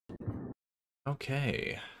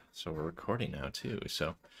Okay, so we're recording now too.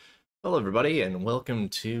 So, hello everybody, and welcome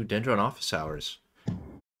to Dendron Office Hours.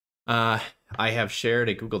 I have shared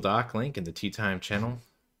a Google Doc link in the Tea Time channel,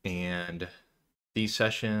 and these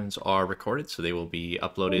sessions are recorded, so they will be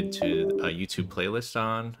uploaded to a YouTube playlist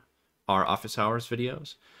on our Office Hours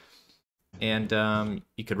videos. And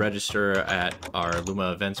you could register at our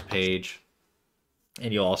Luma events page,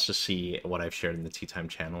 and you'll also see what I've shared in the Tea Time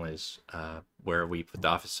channel is where we put the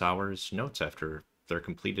Office Hours notes after they're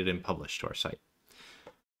completed and published to our site.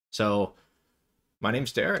 So my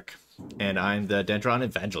name's Derek, and I'm the Dendron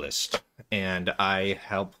Evangelist, and I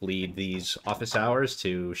help lead these Office Hours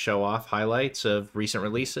to show off highlights of recent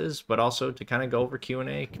releases, but also to kind of go over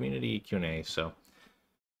Q&A, community Q&A. So,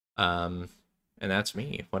 and that's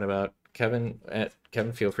me. What about Kevin?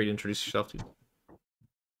 Kevin, feel free to introduce yourself too.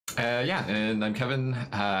 Yeah, and I'm Kevin.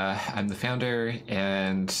 I'm the founder,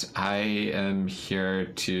 and I am here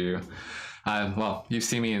to, well, you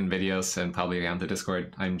see me in videos and probably around the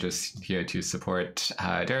Discord. I'm just here to support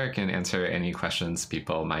Derek and answer any questions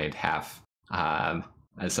people might have and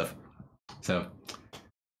stuff. So,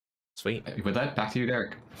 Sweet. With that, back to you,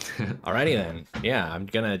 Derek. Alrighty then. Yeah, I'm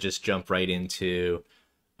gonna just jump right into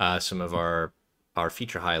some of our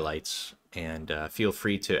feature highlights. And feel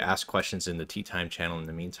free to ask questions in the Tea Time channel in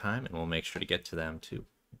the meantime, and we'll make sure to get to them too.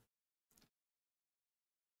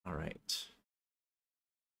 All right.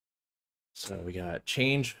 So we got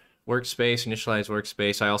change workspace, initialize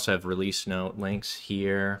workspace. I also have release note links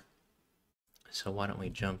here. So why don't we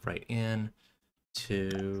jump right in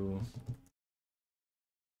to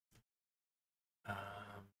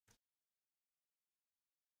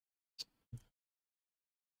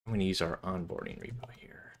I'm going to use our onboarding repo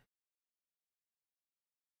here.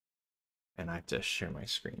 And I have to share my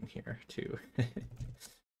screen here too.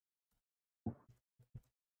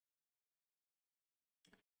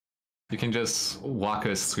 You can just walk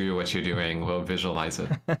us through what you're doing. We'll visualize it.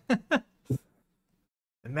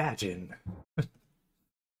 Imagine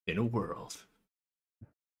in a world.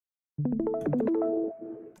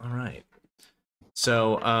 All right.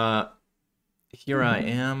 So here I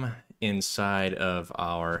am inside of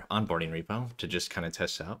our onboarding repo to just kind of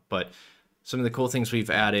test out. But some of the cool things we've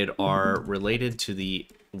added are related to the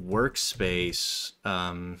workspace,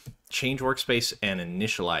 change workspace and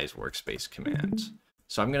initialize workspace commands.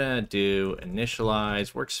 So I'm going to do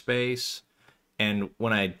initialize workspace. And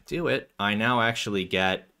when I do it, I now actually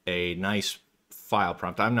get a nice file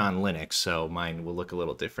prompt. I'm non-Linux, so mine will look a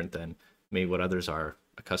little different than maybe what others are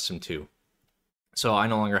accustomed to. So I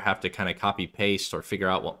no longer have to kind of copy paste or figure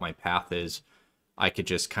out what my path is. I could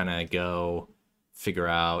just kind of go figure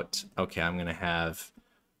out, okay, I'm going to have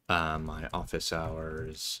my office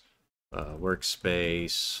hours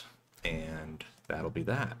workspace, and that'll be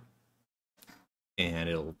that. And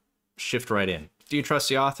it'll shift right in. Do you trust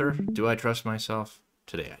the author? Do I trust myself?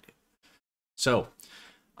 Today I do. So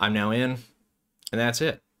I'm now in, and that's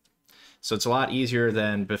it. So it's a lot easier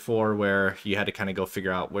than before where you had to kind of go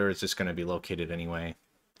figure out where is this going to be located anyway.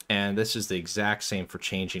 And this is the exact same for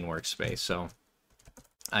changing workspace. So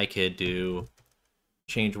I could do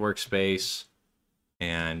change workspace,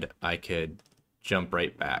 and I could jump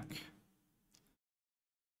right back.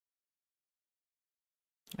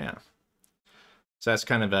 Yeah. So that's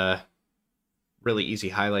kind of a really easy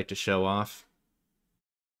highlight to show off.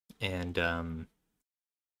 And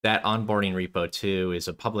that onboarding repo too is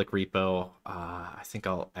a public repo. I think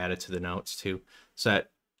I'll add it to the notes too, so that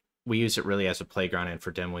we use it really as a playground and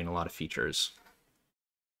for demoing a lot of features.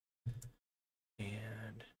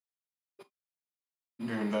 And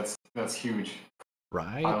That's huge.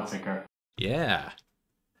 Right? File picker. Yeah.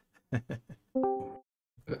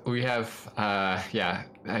 We have, yeah,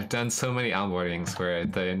 I've done so many onboardings where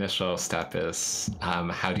the initial step is,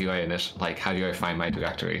 how do I find my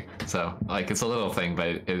directory? So, like, it's a little thing, but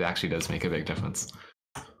it actually does make a big difference.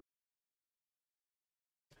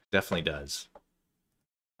 Definitely does.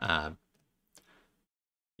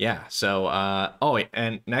 Yeah, so, oh,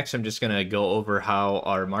 and next I'm just going to go over how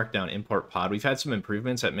our Markdown Import Pod, we've had some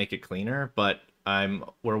improvements that make it cleaner, but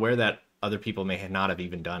we're aware that other people may not have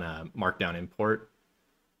even done a Markdown Import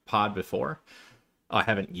Pod before. I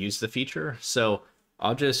haven't used the feature, so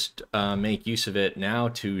I'll just make use of it now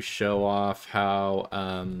to show off how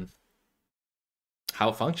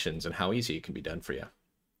it functions and how easy it can be done for you.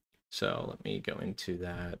 So let me go into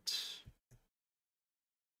that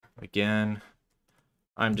again.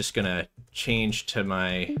 I'm just gonna change to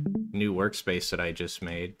my new workspace that I just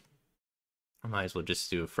made. I might as well just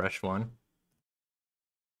do a fresh one.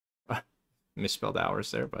 Misspelled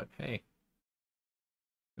hours there, but hey.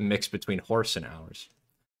 Mix between horse and hours.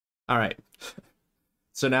 All right.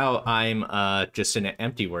 So now I'm just in an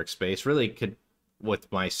empty workspace, really could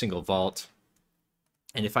with my single vault.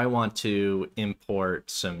 And if I want to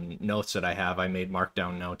import some notes that I have, I made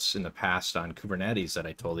Markdown notes in the past on Kubernetes that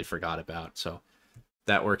I totally forgot about. So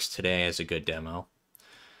that works today as a good demo.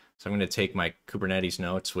 So I'm going to take my Kubernetes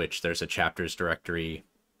notes, which there's a chapters directory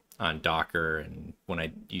on Docker. And when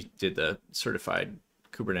I did the certified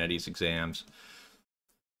Kubernetes exams,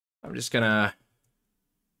 I'm just going to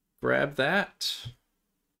grab that.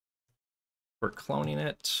 We're cloning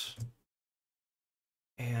it.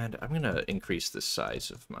 And I'm going to increase the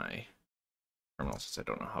size of my terminal since I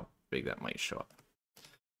don't know how big that might show up.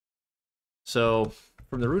 So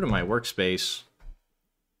from the root of my workspace,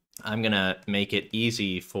 I'm going to make it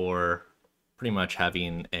easy for pretty much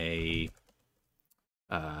having a,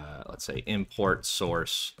 let's say, import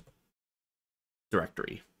source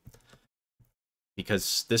directory.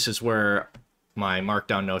 Because this is where my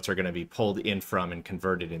Markdown notes are going to be pulled in from and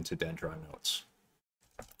converted into Dendron notes.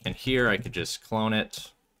 And here I could just clone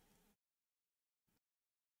it.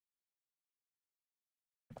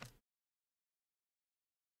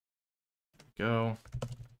 Go.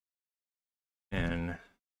 And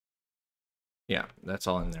yeah, that's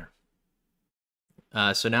all in there.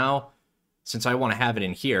 So now, since I want to have it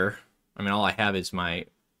in here, I mean, all I have is my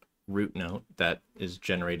root note that is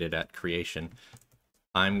generated at creation.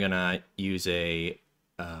 I'm going to use a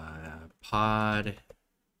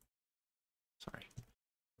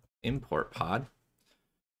import pod.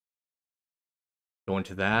 Go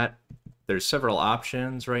into that. There's several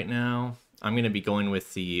options right now. I'm going to be going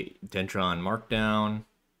with the Dendron Markdown.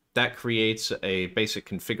 That creates a basic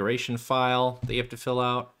configuration file that you have to fill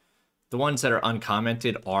out. The ones that are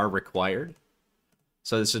uncommented are required.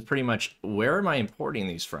 So this is pretty much, where am I importing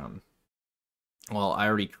these from? Well, I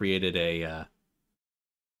already created a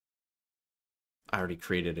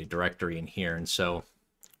directory in here, and so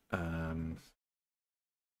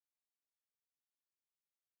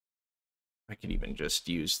I could even just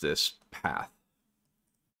use this path.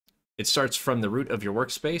 It starts from the root of your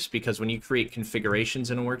workspace, because when you create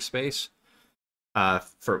configurations in a workspace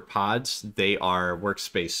for pods, they are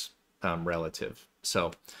workspace relative.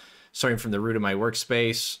 So starting from the root of my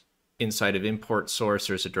workspace, inside of import source,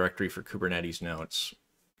 there's a directory for Kubernetes notes,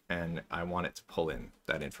 and I want it to pull in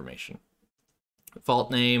that information.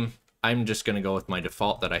 Vault name, I'm just going to go with my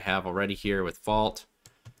default that I have already here with vault.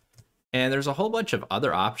 And there's a whole bunch of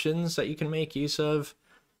other options that you can make use of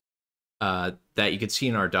that you can see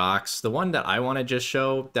in our docs. The one that I want to just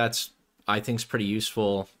show that's I think is pretty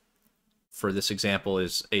useful for this example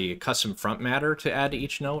is a custom front matter to add to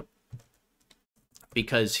each note.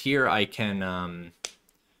 Because here I can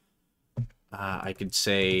I could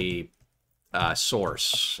say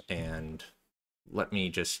source, and let me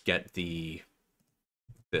just get the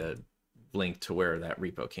link to where that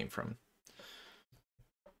repo came from.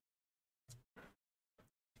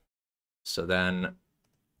 So then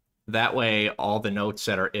that way, all the notes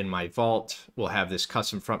that are in my vault will have this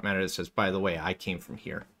custom front matter that says, by the way, I came from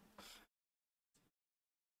here.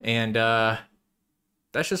 And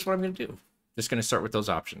that's just what I'm going to do. Just going to start with those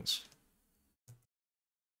options.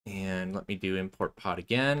 And let me do import pod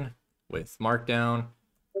again with Markdown.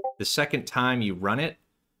 The second time you run it,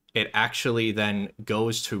 it actually then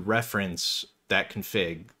goes to reference that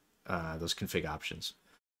config, those config options.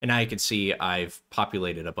 And now you can see I've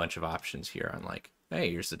populated a bunch of options here on like, hey,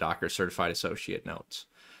 here's the Docker Certified Associate notes.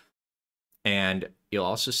 And you'll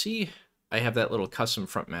also see I have that little custom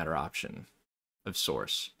front matter option of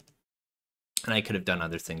source. And I could have done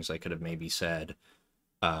other things. I could have maybe said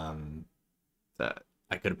that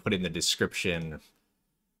I could have put in the description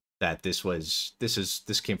that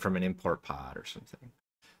this came from an import pod or something.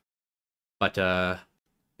 But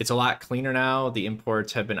it's a lot cleaner now. The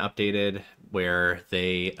imports have been updated where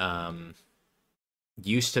they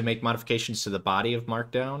used to make modifications to the body of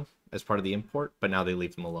Markdown as part of the import, but now they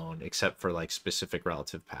leave them alone, except for like specific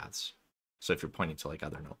relative paths. So if you're pointing to like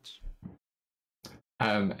other nodes.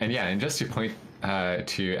 And yeah, and just to point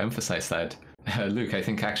to emphasize that, Luke, I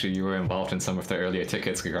think actually you were involved in some of the earlier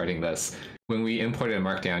tickets regarding this. When we imported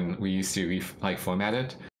Markdown, we used to format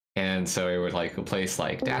it, and so it would like replace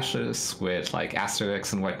like dashes with like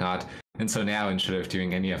asterisks and whatnot. And so now, instead of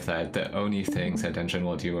doing any of that, the only things that Dendron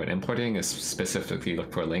will do when importing is specifically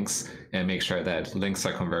look for links and make sure that links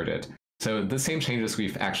are converted. So the same changes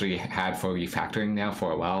we've actually had for refactoring now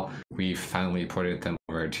for a while, we've finally ported them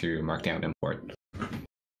over to Markdown import.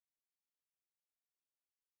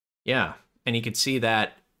 Yeah, and you can see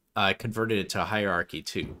that I converted it to a hierarchy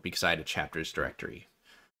too, because I had a chapters directory.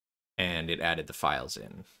 And it added the files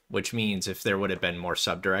in, which means if there would have been more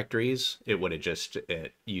subdirectories, it would have just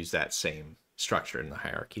used that same structure and the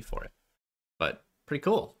hierarchy for it. But pretty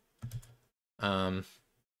cool. What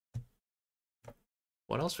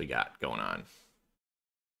else we got going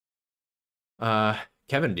on?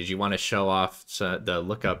 Kevin, did you want to show off the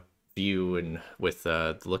lookup view and with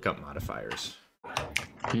the lookup modifiers?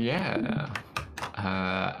 Yeah,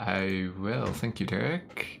 I will. Thank you,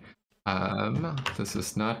 Derek. This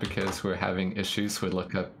is not because we're having issues with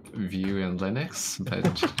Lookup View in Linux, but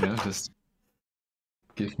just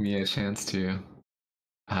give me a chance to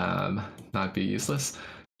not be useless.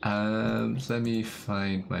 Let me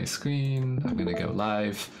find my screen. I'm gonna go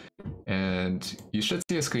live, and you should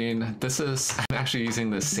see a screen. I'm actually using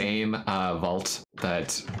the same vault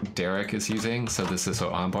that Derek is using, so this is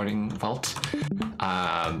our onboarding vault.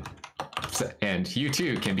 And you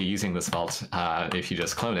too can be using this vault if you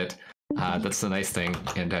just clone it. That's the nice thing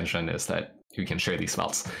in Dendron, is that you can share these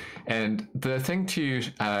vaults. And the thing to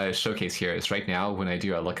showcase here is right now when I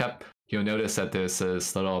do a lookup, you'll notice that there's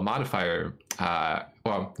this little modifier,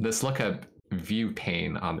 this lookup view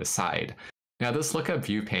pane on the side. Now this lookup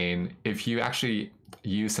view pane, if you actually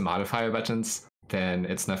use the modifier buttons, then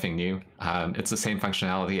it's nothing new. It's the same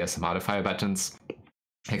functionality as the modifier buttons,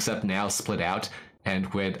 except now split out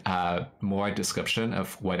and with more description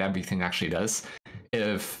of what everything actually does.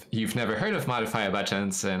 If you've never heard of modifier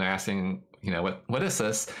buttons and are asking, what is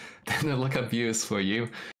this, then the lookup view is for you,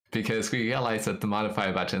 because we realize that the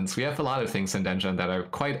modifier buttons, we have a lot of things in Dendron that are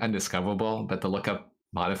quite undiscoverable, but the lookup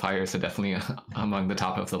modifiers are definitely among the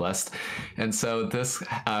top of the list. And so this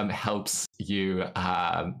helps you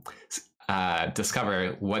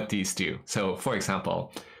discover what these do. So for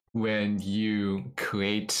example, when you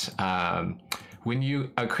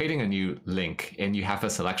are creating a new link and you have a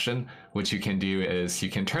selection, what you can do is you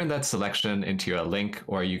can turn that selection into a link,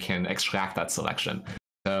 or you can extract that selection.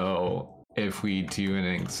 So if we do an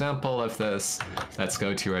example of this, let's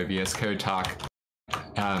go to our VS Code talk.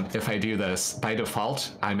 If I do this, by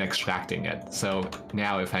default, I'm extracting it. So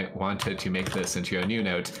now if I wanted to make this into a new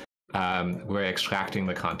note, we're extracting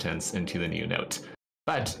the contents into the new note.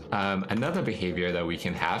 But another behavior that we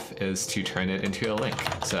can have is to turn it into a link.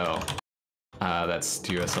 So let's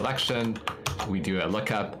do a selection. We do a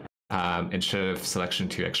lookup. Instead of selection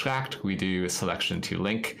to extract, we do selection to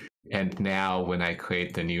link. And now when I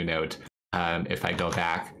create the new note, if I go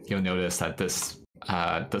back, you'll notice that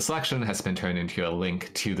the selection has been turned into a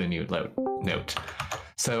link to the new note.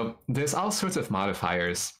 So there's all sorts of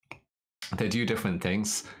modifiers that do different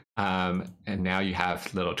things. And now you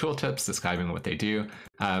have little tooltips describing what they do.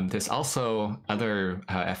 There's also other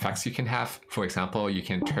effects you can have. For example, you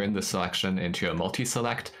can turn the selection into a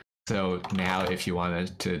multi-select. So now if you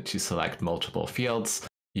wanted to select multiple fields,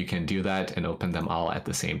 you can do that and open them all at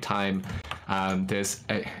the same time.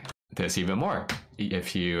 There's even more.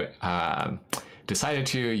 If you decided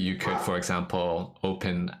to, you could, for example,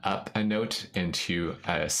 open up a note into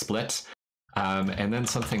a split. And then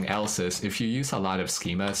something else is, if you use a lot of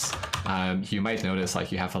schemas, you might notice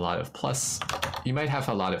you have a lot of plus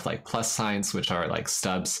signs, which are like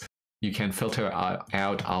stubs. You can filter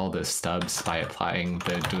out all the stubs by applying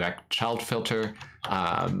the direct child filter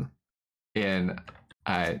in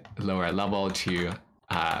a lower level to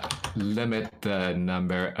limit the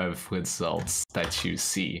number of results that you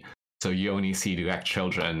see. So you only see direct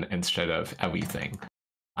children instead of everything.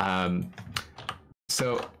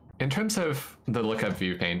 So in terms of the lookup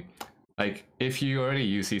view pane, if you already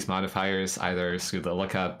use these modifiers either through the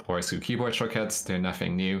lookup or through keyboard shortcuts, they're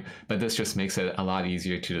nothing new, but this just makes it a lot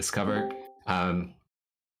easier to discover. And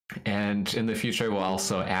in the future, we'll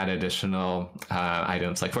also add additional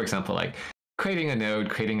items, for example, creating a node,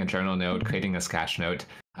 creating a journal node, creating a sketch node.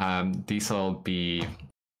 These will be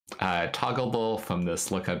toggleable from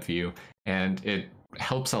this lookup view, and it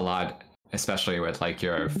helps a lot, especially with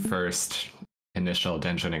your first initial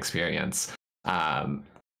Dendron experience,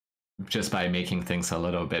 just by making things a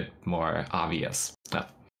little bit more obvious. So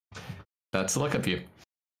that's the lookup view.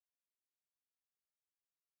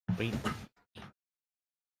 Wait.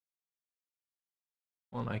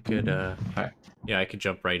 Well, I could, yeah, I could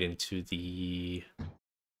jump right into the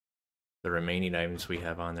remaining items we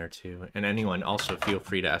have on there too. And anyone also feel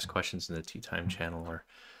free to ask questions in the Tea Time channel, or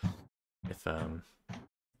if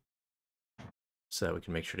so that we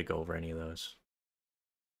can make sure to go over any of those.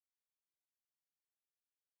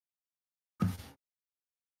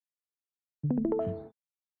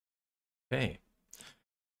 Okay.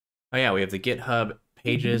 Oh yeah, we have the GitHub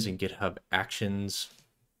Pages and GitHub Actions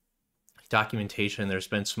documentation. There's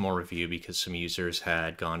been some more review because some users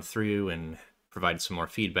had gone through and provided some more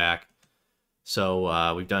feedback.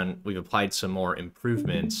 So we've applied some more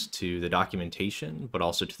improvements to the documentation, but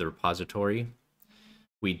also to the repository.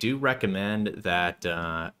 We do recommend that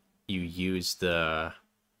you use when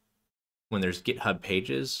there's GitHub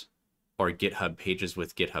Pages or GitHub Pages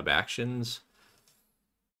with GitHub Actions.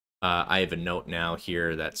 I have a note now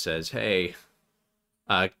here that says, hey,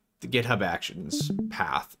 the GitHub Actions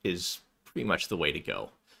path is pretty much the way to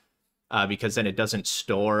go. Because then it doesn't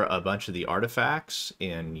store a bunch of the artifacts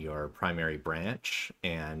in your primary branch,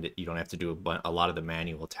 and you don't have to do a lot of the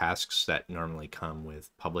manual tasks that normally come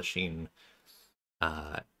with publishing.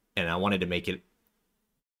 And I wanted to make it,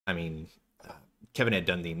 I mean, Kevin had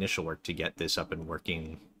done the initial work to get this up and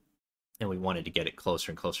working, and we wanted to get it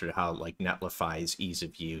closer and closer to how like Netlify's ease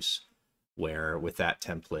of use, where with that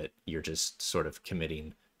template, you're just sort of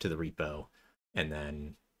committing to the repo, and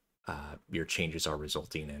then your changes are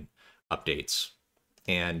resulting in updates.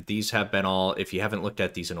 And these have been all, if you haven't looked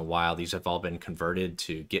at these in a while, these have all been converted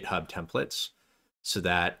to GitHub templates, so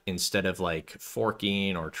that instead of like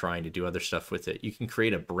forking or trying to do other stuff with it, you can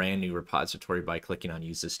create a brand new repository by clicking on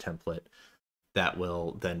use this template that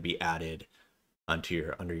will then be added under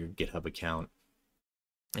your GitHub account.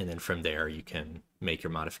 And then from there, you can make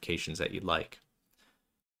your modifications that you'd like.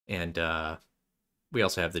 And we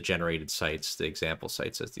also have the generated sites, the example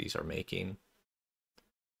sites that these are making.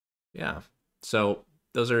 Yeah, so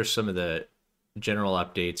those are some of the general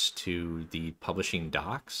updates to the publishing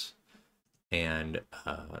docs and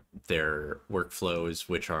their workflows,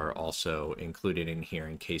 which are also included in here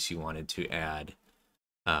in case you wanted to add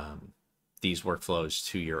these workflows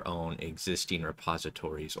to your own existing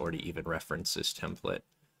repositories, or to even reference this template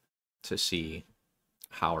to see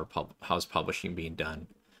how's publishing being done.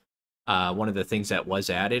 One of the things that was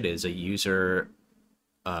added is a user.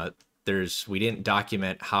 We didn't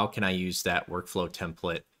document how can I use that workflow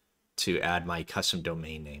template to add my custom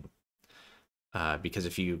domain name. Because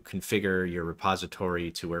if you configure your repository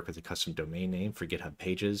to work with a custom domain name for GitHub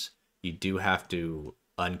Pages, you do have to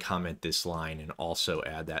uncomment this line and also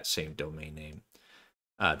add that same domain name,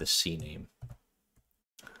 the C name,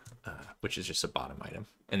 which is just a bottom item.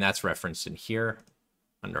 And that's referenced in here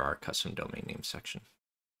under our custom domain name section.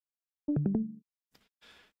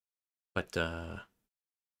 But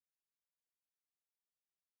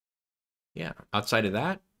yeah, outside of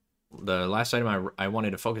that, the last item I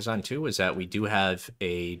wanted to focus on too was that we do have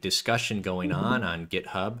a discussion going on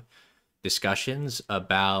GitHub discussions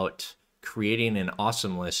about creating an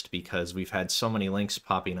awesome list, because we've had so many links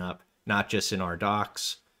popping up, not just in our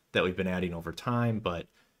docs that we've been adding over time, but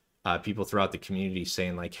people throughout the community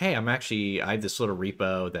saying like, hey, I have this little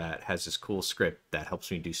repo that has this cool script that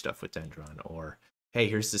helps me do stuff with Dendron, or hey,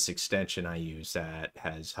 here's this extension I use that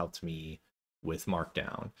has helped me with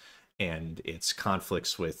Markdown, and its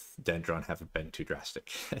conflicts with Dendron haven't been too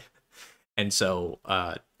drastic. And so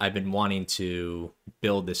I've been wanting to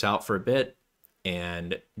build this out for a bit,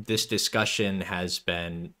 and this discussion has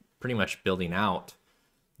been pretty much building out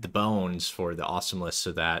the bones for the awesome list,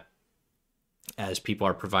 so that as people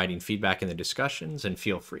are providing feedback in the discussions, and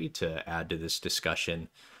feel free to add to this discussion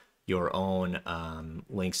your own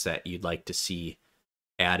links that you'd like to see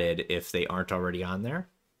added if they aren't already on there.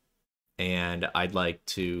 And I'd like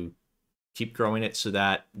to keep growing it so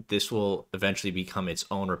that this will eventually become its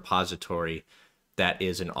own repository that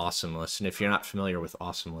is an awesome list. And if you're not familiar with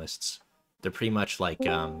awesome lists, they're pretty much like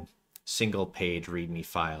single page README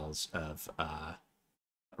files of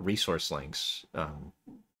resource links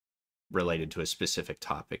related to a specific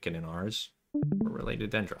topic, and in ours, we're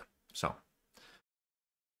related to Dendron. So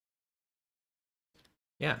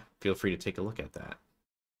yeah, feel free to take a look at that.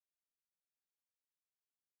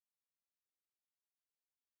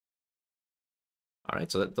 All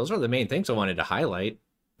right, so those are the main things I wanted to highlight.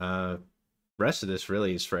 Rest of this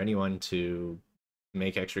really is for anyone to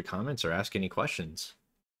make extra comments or ask any questions.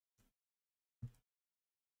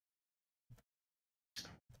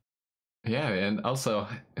 Yeah, and also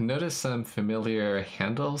notice some familiar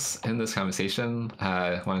handles in this conversation.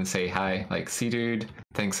 I want to say hi, like C-Dude.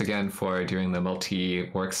 Thanks again for doing the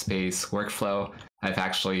multi-workspace workflow. I've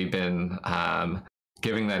actually been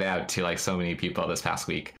giving that out to like so many people this past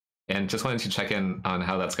week, and just wanted to check in on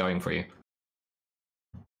how that's going for you.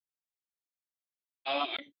 I'm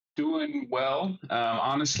doing well.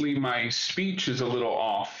 Honestly, my speech is a little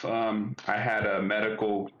off. I had a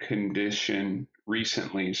medical condition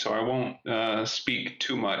recently, so I won't speak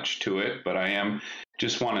too much to it, but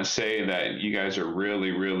just want to say that you guys are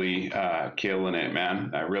really, really killing it,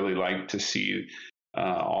 man. I really like to see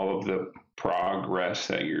all of the progress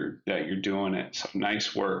that you're doing it. So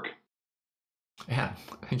nice work. Yeah,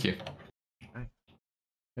 thank you.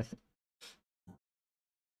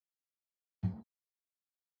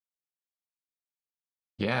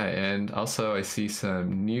 Yeah, and also I see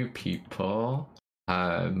some new people.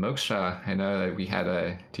 Moksha, I know that we had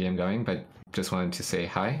a DM going, but just wanted to say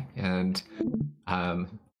hi and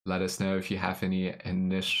let us know if you have any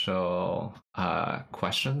initial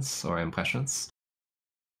questions or impressions.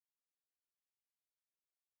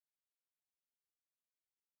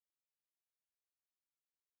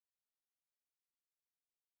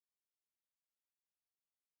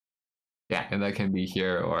 Yeah, and that can be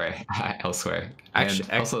here or elsewhere. Actually,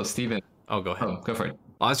 and also, Stephen. Oh, go ahead. Oh, go for it.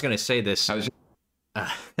 Well, I was going to say this. I was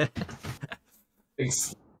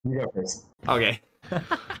just... You go first. Okay.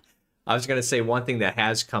 I was going to say one thing that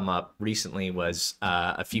has come up recently was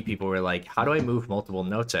a few people were like, how do I move multiple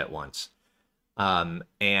notes at once? And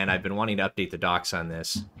I've been wanting to update the docs on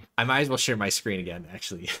this. I might as well share my screen again,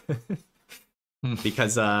 actually.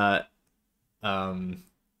 Because I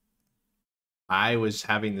was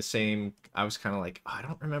having the same, I was kind of like, oh, I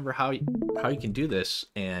don't remember how you can do this.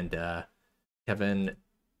 And Kevin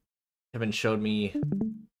showed me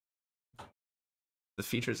the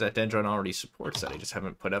features that Dendron already supports that I just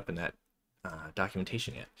haven't put up in that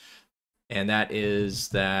documentation yet. And that is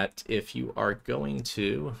that if you are going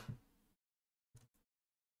to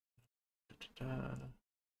I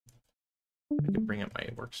can bring up my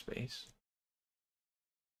workspace.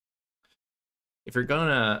 If you're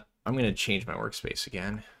gonna, I'm gonna change my workspace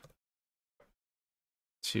again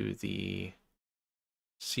to the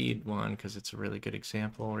seed one because it's a really good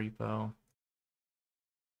example repo.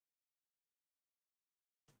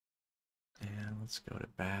 And let's go to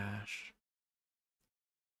bash.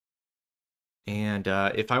 And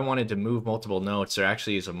if I wanted to move multiple notes, there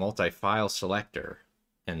actually is a multi-file selector.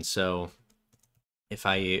 And so if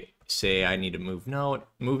I say I need to move note,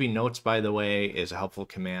 moving notes, by the way, is a helpful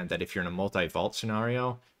command that if you're in a multi-vault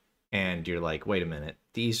scenario and you're like, wait a minute,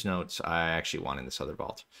 these notes I actually want in this other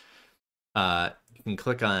vault. You can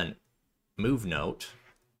click on move note.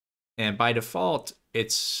 And by default,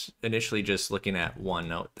 it's initially just looking at one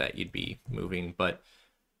note that you'd be moving. But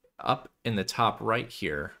up in the top right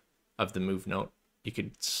here of the move note, you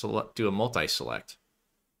could do a multi-select,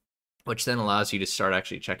 which then allows you to start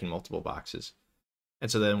actually checking multiple boxes. And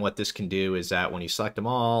so then what this can do is that when you select them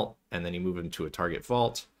all and then you move them to a target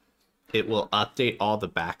vault, it will update all the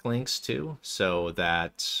backlinks too, so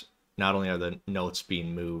that not only are the notes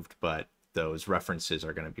being moved, but those references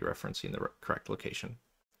are going to be referencing the correct location.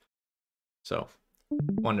 So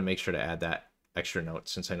wanted to make sure to add that extra note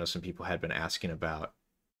since I know some people had been asking about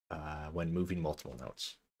when moving multiple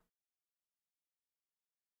notes.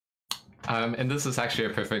 And this is actually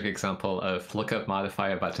a perfect example of lookup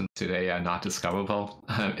modifier buttons today are not discoverable.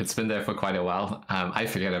 It's been there for quite a while. I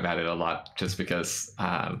forget about it a lot just because,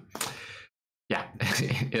 yeah,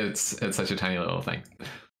 it's such a tiny little thing.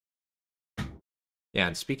 Yeah,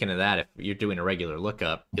 and speaking of that, if you're doing a regular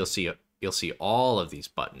lookup, you'll see all of these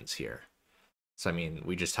buttons here. So I mean,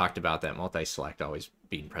 we just talked about that multi-select always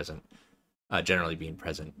being present, generally being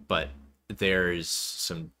present, but there's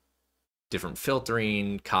some different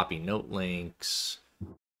filtering, copy note links,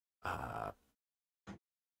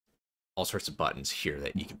 all sorts of buttons here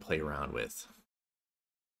that you can play around with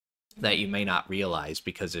that you may not realize,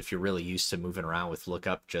 because if you're really used to moving around with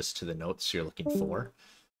lookup just to the notes you're looking for,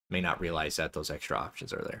 you may not realize that those extra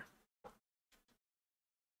options are there.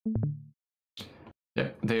 Yeah,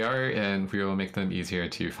 they are, and we will make them easier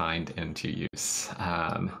to find and to use.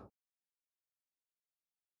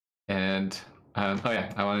 Oh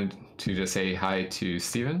yeah, I wanted to just say hi to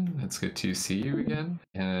Stephen. It's good to see you again,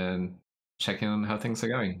 and check in on how things are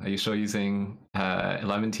going. Are you still using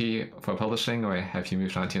 11T for publishing, or have you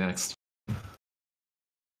moved on to Next?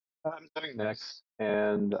 I'm doing Next,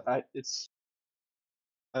 and I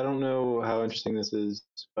don't know how interesting this is,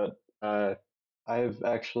 but I've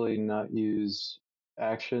actually not used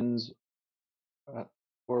Actions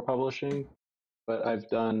for publishing, but I've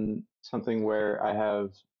done something where I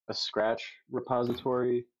have a Scratch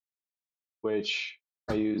repository, which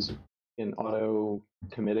I use in auto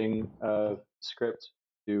committing script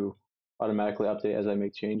to automatically update as I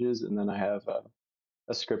make changes, and then I have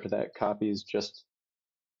a script that copies just,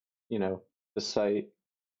 the site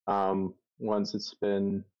once it's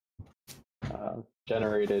been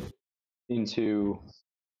generated into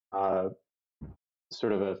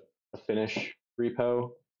sort of a finish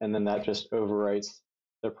repo, and then that just overwrites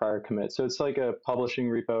the prior commit. So it's like a publishing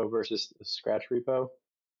repo versus a Scratch repo.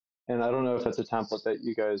 And I don't know if that's a template that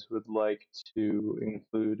you guys would like to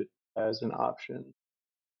include as an option.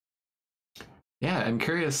 Yeah, I'm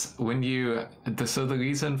curious, so the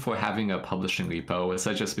reason for having a publishing repo, was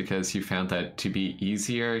that just because you found that to be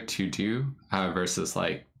easier to do versus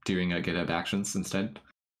like doing a GitHub Actions instead?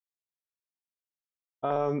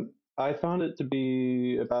 I found it to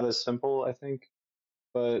be about as simple, I think.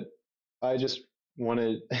 but I just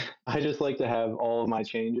wanted, I just like to have all of my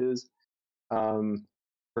changes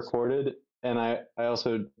recorded, and I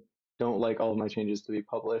also don't like all of my changes to be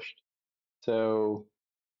published. So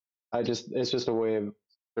it's just a way of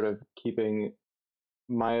sort of keeping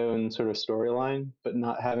my own sort of storyline, but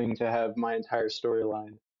not having to have my entire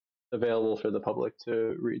storyline available for the public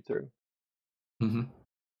to read through. Mm-hmm.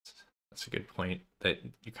 That's a good point, that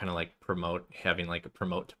you kind of like promote, having like a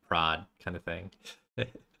promote to prod kind of thing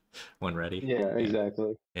when ready. Yeah,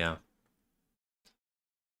 exactly. Yeah.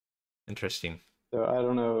 Interesting. So I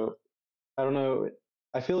don't know.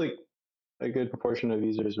 I feel like a good proportion of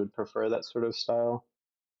users would prefer that sort of style.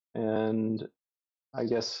 And I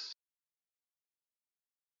guess,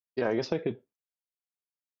 I guess I could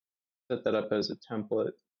set that up as a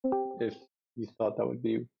template if you thought that would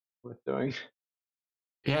be worth doing.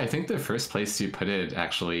 Yeah, I think the first place you put it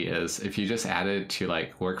actually is if you just add it to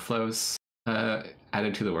like workflows,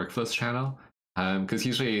 added to the workflows channel. Because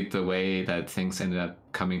usually the way that things ended up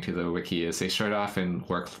coming to the wiki is they start off in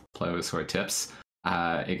workflows or tips.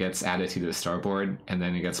 It gets added to the starboard, and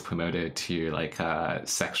then it gets promoted to like a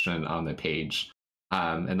section on the page.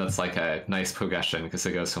 And that's like a nice progression because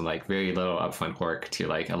it goes from like very little upfront work to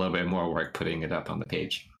like a little bit more work putting it up on the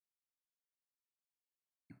page.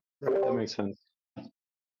 That makes sense.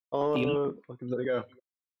 I'll give that a go.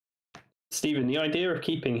 Stephen, the idea of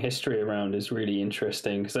keeping history around is really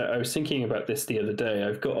interesting because I was thinking about this the other day.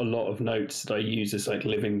 I've got a lot of notes that I use as like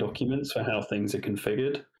living documents for how things are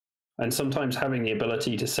configured. And sometimes having the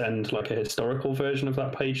ability to send like a historical version of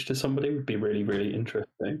that page to somebody would be really, really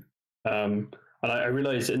interesting. And I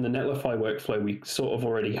realize in the Netlify workflow, we sort of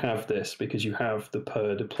already have this because you have the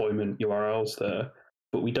per deployment URLs there,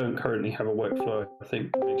 but we don't currently have a workflow, I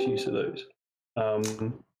think, that makes use of those.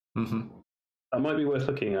 That might be worth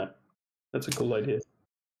looking at. That's a cool idea.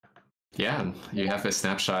 Yeah, you have a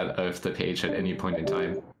snapshot of the page at any point in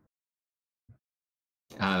time.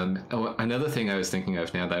 Another thing I was thinking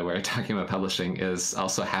of now that we're talking about publishing is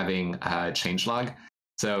also having a changelog.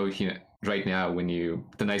 So right now,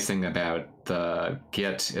 the nice thing about the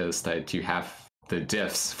Git is that you have the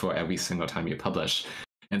diffs for every single time you publish.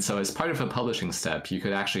 And so as part of a publishing step, you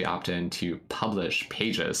could actually opt in to publish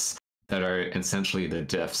pages that are essentially the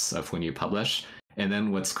diffs of when you publish. And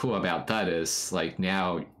then what's cool about that is like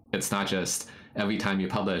now it's not just every time you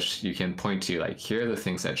publish, you can point to like, here are the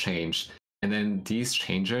things that changed. And then these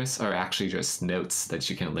changes are actually just notes that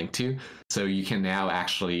you can link to. So you can now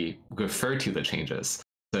actually refer to the changes.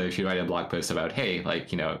 So if you write a blog post about, hey,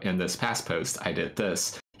 like, in this past post, I did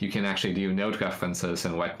this, you can actually do note references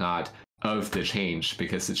and whatnot of the change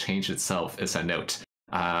because the change itself is a note.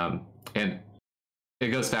 And it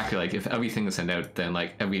goes back to like, if everything is a note, then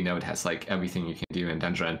like every node has like everything you can do in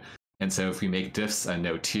Dendron. And so if we make diffs a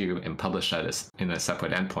node too and publish that as in a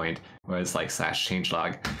separate endpoint, whereas like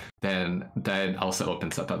 /changelog, then that also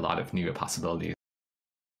opens up a lot of new possibilities.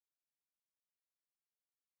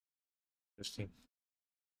 Interesting.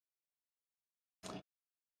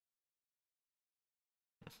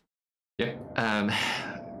 Yeah,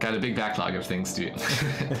 got a big backlog of things to do.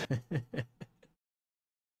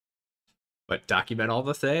 But document all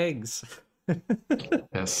the things.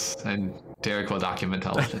 Yes, and Derek will document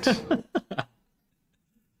all of it.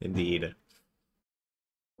 Indeed.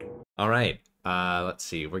 All right. Let's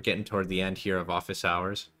see. We're getting toward the end here of office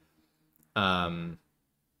hours. Yeah,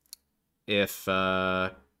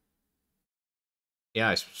 so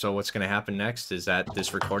what's going to happen next is that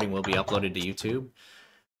this recording will be uploaded to YouTube,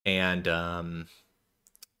 and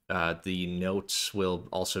the notes will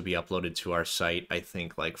also be uploaded to our site, I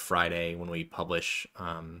think like Friday when we publish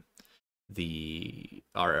our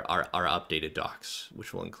updated docs,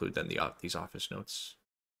 which will include then these office notes.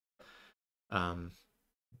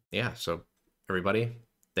 Yeah, so everybody,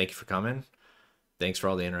 thank you for coming. Thanks for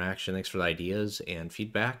all the interaction. Thanks for the ideas and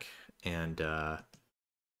feedback, and have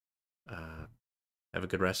a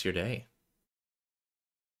good rest of your day.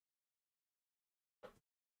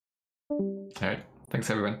 All right. Thanks,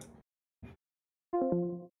 everyone.